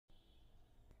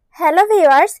Hello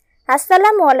viewers,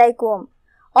 আসসালামু আলাইকুম।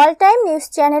 All time news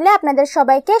চ্যানেলে আপনাদের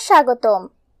সবাইকে স্বাগতম।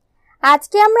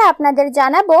 আজকে আমরা আপনাদের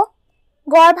জানাবো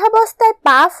গর্ভাবস্থায়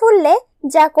পা ফুললে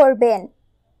যা করবেন।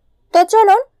 তো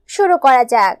চলুন শুরু করা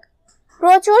যাক।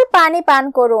 প্রচুর পানি পান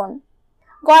করুন।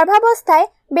 গর্ভাবস্থায়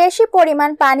বেশি পরিমাণ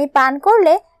পানি পান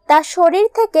করলে তা শরীর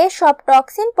থেকে সব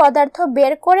টক্সিন পদার্থ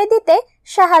বের করে দিতে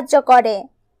সাহায্য করে।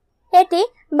 এটি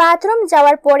বাথরুম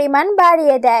যাওয়ার পরিমাণ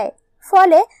বাড়িয়ে দেয়,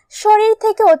 ফলে শরীর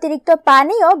থেকে অতিরিক্ত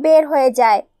পানিও বের হয়ে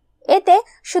যায়। এতে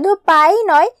শুধু পাই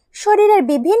নয়, শরীরের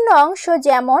বিভিন্ন অংশ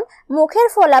যেমন মুখের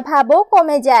ফোলাভাবও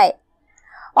কমে যায়।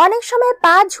 অনেক সময়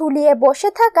পা ঝুলিয়ে বসে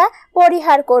থাকা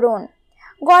পরিহার করুন।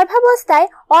 গর্ভাবস্থায়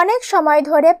অনেক সময়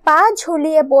ধরে পা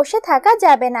ঝুলিয়ে বসে থাকা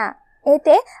যাবে না,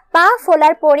 এতে পা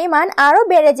ফোলার পরিমাণ আরও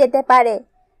বেড়ে যেতে পারে।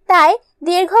 তাই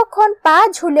দীর্ঘক্ষণ পা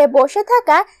ঝুলে বসে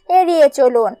থাকা এড়িয়ে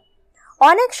চলুন।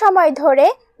 অনেক সময় ধরে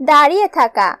দাঁড়িয়ে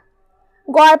থাকা।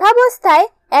 গর্ভাবস্থায়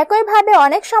একইভাবে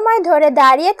অনেক সময় ধরে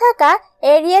দাঁড়িয়ে থাকা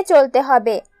এড়িয়ে চলতে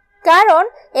হবে, কারণ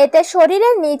এতে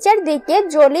শরীরের নিচের দিকে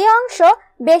জলীয় অংশ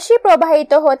বেশি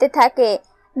প্রবাহিত হতে থাকে,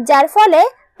 যার ফলে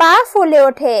পা ফুলে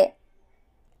ওঠে।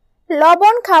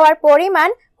 লবণ খাওয়ার পরিমাণ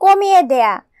কমিয়ে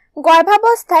দেয়া।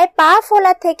 গর্ভাবস্থায় পা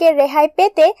ফোলা থেকে রেহাই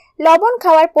পেতে লবণ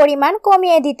খাওয়ার পরিমাণ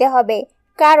কমিয়ে দিতে হবে,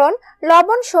 কারণ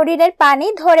লবণ শরীরের পানি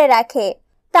ধরে রাখে।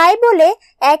 তাই বলে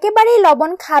একেবারেই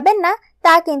লবণ খাবেন না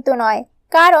তা কিন্তু নয়,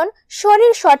 কারণ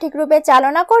শরীর সঠিক রূপে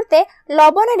চালনা করতে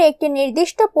লবণের একটি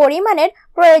নির্দিষ্ট পরিমাণের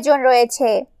প্রয়োজন রয়েছে।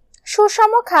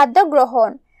 সুষম খাদ্য গ্রহণ।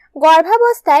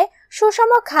 গর্ভাবস্থায়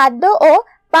সুষম খাদ্য ও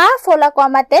পা ফোলা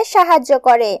কমাতে সাহায্য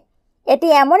করে। এটি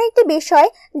এমন একটি বিষয়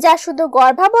যা শুধু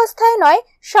গর্ভাবস্থায় নয়,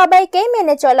 সবাইকেই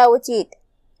মেনে চলা উচিত।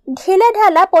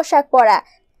 ঢিলেঢালা পোশাক পরা।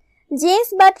 জিন্স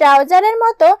বা ট্রাউজারের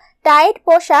মতো টাইট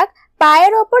পোশাক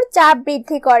পায়ের ওপর চাপ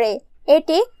বৃদ্ধি করে।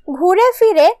 এটি ঘুরে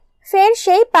ফিরে ফের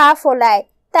সেই পা ফোলায়,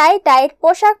 তাই টাইট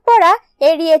পোশাক পরা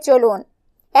এড়িয়ে চলুন।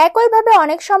 একইভাবে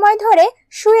অনেক সময় ধরে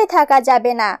শুয়ে থাকা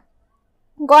যাবে না।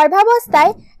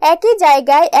 গর্ভাবস্থায় একই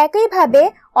জায়গায় একইভাবে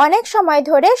অনেক সময়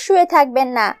ধরে শুয়ে থাকবেন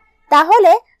না,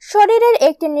 তাহলে শরীরের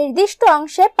একটি নির্দিষ্ট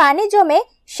অংশে পানি জমে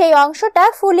সেই অংশটা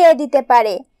ফুলিয়ে দিতে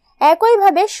পারে।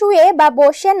 একইভাবে শুয়ে বা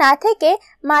বসে না থেকে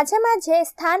মাঝে মাঝে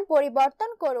স্থান পরিবর্তন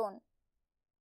করুন।